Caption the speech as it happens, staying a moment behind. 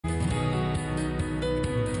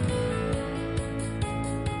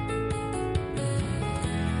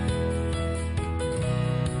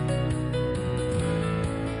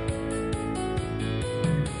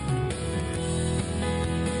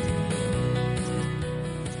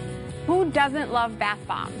Who doesn't love bath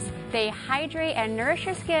bombs? They hydrate and nourish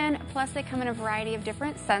your skin, plus they come in a variety of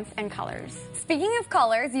different scents and colors. Speaking of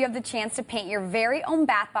colors, you have the chance to paint your very own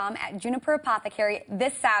bath bomb at Juniper Apothecary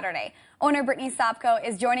this Saturday. Owner Brittany Sopko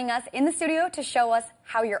is joining us in the studio to show us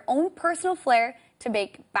how your own personal flair to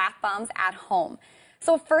make bath bombs at home.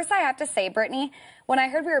 So first I have to say, Brittany, when I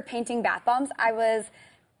heard we were painting bath bombs, I was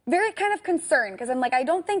very kind of concerned because I'm like, I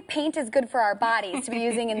don't think paint is good for our bodies to be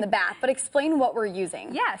using in the bath, but explain what we're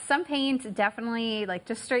using. Yeah, some paint definitely, like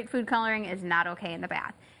just straight food coloring, is not okay in the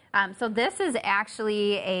bath. So this is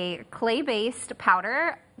actually a clay-based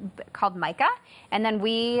powder called mica, and then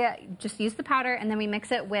we just use the powder and then we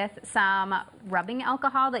mix it with some rubbing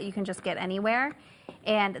alcohol that you can just get anywhere.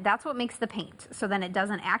 And that's what makes the paint. So then it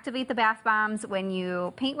doesn't activate the bath bombs when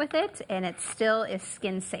you paint with it, and it still is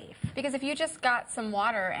skin safe. Because if you just got some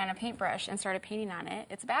water and a paintbrush and started painting on it,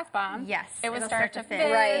 it's a bath bomb. Yes. It would start to fizz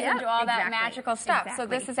and do all that magical stuff. So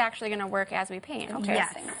this is actually going to work as we paint. Okay.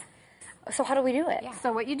 Yes. So how do we do it? Yeah.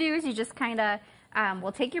 So what you do is you just kind of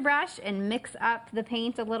will take your brush and mix up the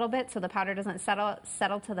paint a little bit so the powder doesn't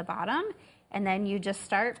settle to the bottom, and then you just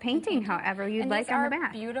start painting however you'd like on the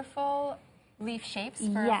bath. Beautiful leaf shapes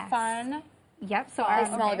for fun. Yep. So they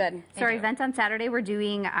smell good. So our event on Saturday, we're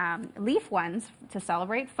doing leaf ones to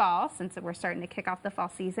celebrate fall, since we're starting to kick off the fall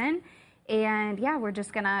season. And yeah, we're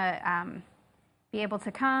just gonna be able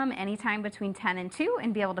to come anytime between 10 and 2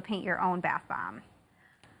 and be able to paint your own bath bomb.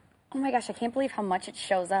 Oh my gosh, I can't believe how much it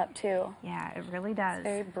shows up too. Yeah, it really does. It's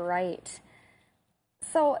very bright.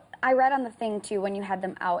 So I read on the thing too, when you had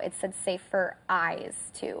them out, it said safe for eyes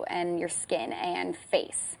too, and your skin and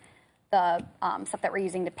face. The stuff that we're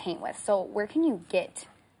using to paint with. So where can you get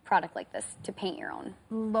product like this to paint your own?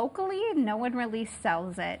 Locally, no one really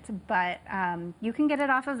sells it, but you can get it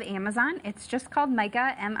off of Amazon. It's just called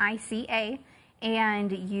mica, M-I-C-A,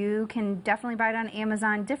 and you can definitely buy it on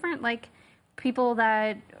Amazon. Different, like, people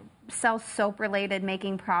that sell soap-related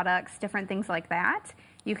making products, different things like that.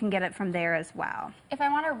 You can get it from there as well. If I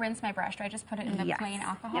want to rinse my brush, do I just put it in the plain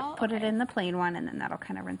alcohol? Yep, put it in the plain one, and then that'll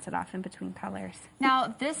kind of rinse it off in between colors.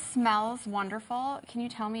 Now, this smells wonderful. Can you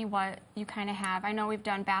tell me what you kind of have? I know we've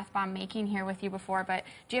done bath bomb making here with you before, but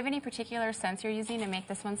do you have any particular scents you're using to make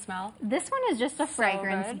this one smell? This one is just a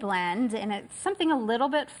fragrance blend, and it's something a little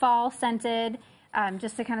bit fall scented,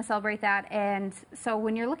 just to kind of celebrate that. And so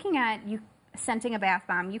when you're looking at scenting a bath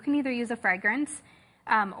bomb, you can either use a fragrance,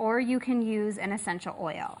 or you can use an essential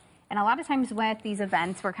oil. And a lot of times with these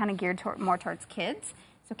events, we're kind of geared more towards kids.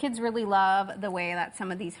 So kids really love the way that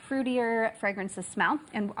some of these fruitier fragrances smell.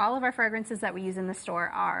 And all of our fragrances that we use in the store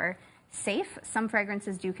are safe. Some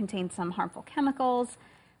fragrances do contain some harmful chemicals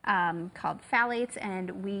called phthalates,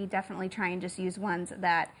 and we definitely try and just use ones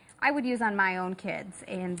that I would use on my own kids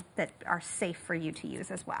and that are safe for you to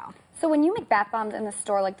use as well. So when you make bath bombs in the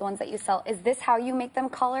store, like the ones that you sell, is this how you make them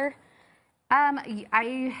color?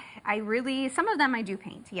 I really, some of them I do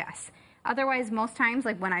paint, yes. Otherwise, most times,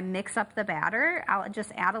 like when I mix up the batter, I'll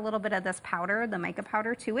just add a little bit of this powder, the mica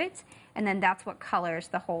powder, to it, and then that's what colors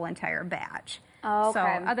the whole entire batch. Oh,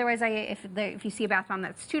 okay. So otherwise, if you see a bath bomb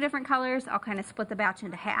that's 2 different colors, I'll kind of split the batch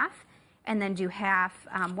into half, and then do half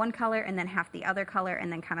one color and then half the other color,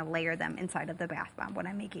 and then kind of layer them inside of the bath bomb when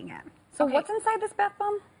I'm making it. So what's inside this bath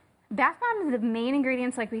bomb? Bath bomb, the main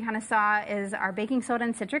ingredients, like we kind of saw, is our baking soda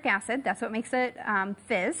and citric acid. That's what makes it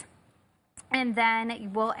fizz. And then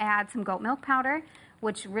we'll add some goat milk powder,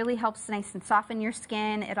 which really helps nice and soften your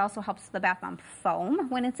skin. It also helps the bath bomb foam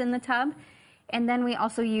when it's in the tub. And then we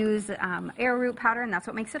also use arrowroot powder, and that's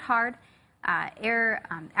what makes it hard.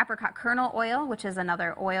 Apricot kernel oil, which is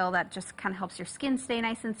another oil that just kind of helps your skin stay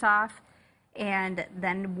nice and soft. And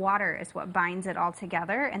then water is what binds it all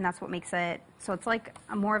together, and that's what makes it, so it's like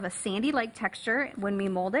more of a sandy-like texture when we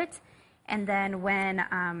mold it. And then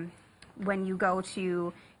when you go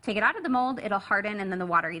to take it out of the mold, it'll harden, and then the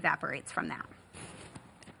water evaporates from that.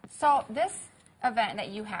 So this event that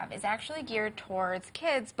you have is actually geared towards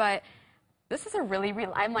kids, but this is a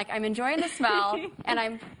I'm enjoying the smell, and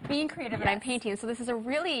I'm being creative, and I'm painting. So this is a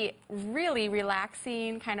really, really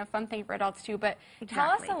relaxing, kind of fun thing for adults too. But tell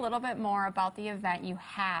us a little bit more about the event you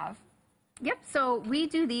have. Yep, so we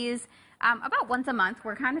do these about once a month.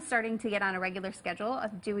 We're kind of starting to get on a regular schedule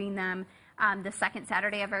of doing them the second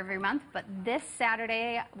Saturday of every month. But this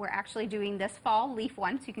Saturday, we're actually doing this fall leaf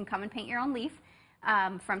one, so you can come and paint your own leaf.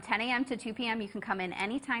 From 10 a.m. to 2 p.m. You can come in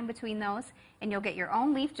any time between those, and you'll get your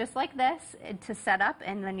own leaf just like this to set up,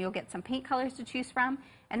 and then you'll get some paint colors to choose from.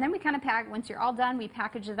 And then we kind of once you're all done, we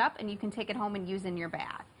package it up, and you can take it home and use in your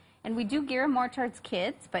bath. And we do gear more towards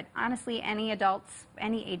kids, but honestly, any adults,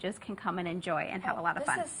 any ages can come and enjoy and have a lot of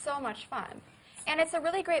fun. This is so much fun. And it's a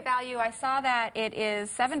really great value. I saw that it is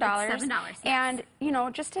 $7. It's $7, yes. And, you know,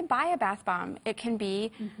 just to buy a bath bomb, it can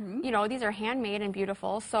be, you know, these are handmade and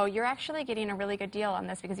beautiful. So you're actually getting a really good deal on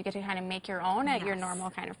this because you get to kind of make your own at your normal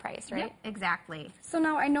kind of price, right? Yep, exactly. So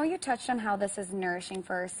now I know you touched on how this is nourishing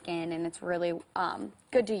for our skin and it's really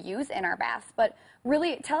good to use in our baths, but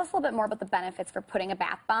really tell us a little bit more about the benefits for putting a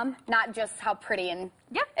bath bomb, not just how pretty and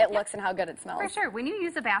it looks and how good it smells. For sure. When you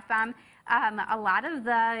use a bath bomb, a lot of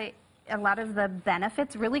the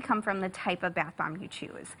benefits really come from the type of bath bomb you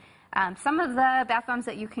choose. Some of the bath bombs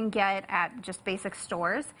that you can get at just basic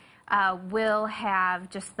stores will have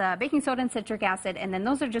just the baking soda and citric acid, and then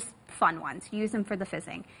those are just fun ones. Use them for the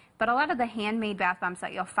fizzing. But a lot of the handmade bath bombs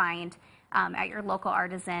that you'll find at your local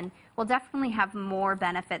artisan will definitely have more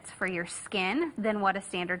benefits for your skin than what a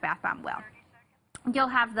standard bath bomb will. You'll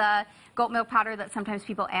have the goat milk powder that sometimes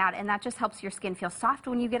people add, and that just helps your skin feel soft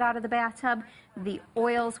when you get out of the bathtub. The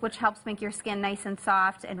oils, which helps make your skin nice and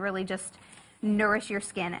soft and really just nourish your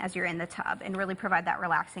skin as you're in the tub and really provide that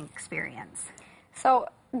relaxing experience. So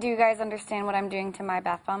do you guys understand what I'm doing to my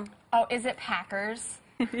bath bomb? Oh, is it Packers?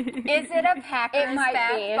 Is it a Packers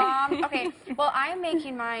bath bomb? Okay, well, I'm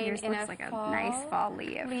making mine Yours in looks like a nice fall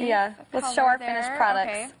leaf. Yeah, let's show our finished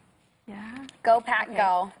products. Okay. Yeah. Go Pack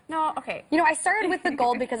Go. No, okay. You know, I started with the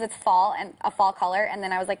gold because it's fall and a fall color, and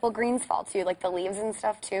then I was like, well, green's fall too, like the leaves and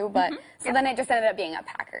stuff too. But so then it just ended up being a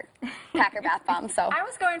Packer bath bomb. So I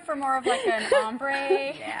was going for more of like an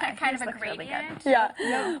ombre, kind of a gradient.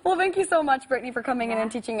 yeah. Well, thank you so much, Brittany, for coming in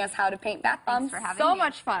and teaching us how to paint bath bombs. Thanks for having So me.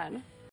 much fun.